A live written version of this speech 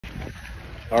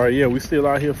All right, yeah, we still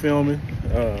out here filming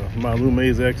my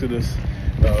Lumaze Exodus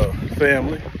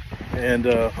family. And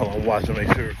hold on, watch to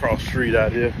make sure across the street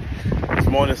out here. This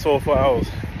morning so far, I was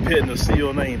petting a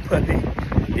seal named Puppy.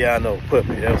 Yeah, I know,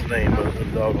 Puppy, that's the name of the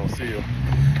dog on seal.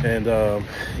 And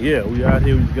yeah, we out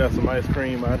here, we got some ice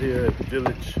cream out here at the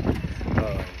village.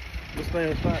 What's the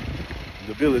name of the spot?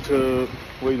 The Village Hub,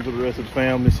 waiting for the rest of the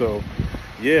family. So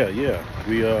yeah,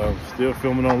 we still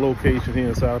filming on location here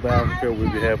in South Africa.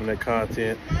 We'll be having that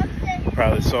content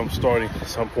probably starting at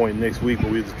some point next week,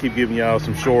 but we'll just keep giving y'all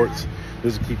some shorts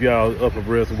just to keep y'all up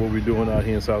abreast of what we're doing out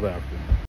here in South Africa.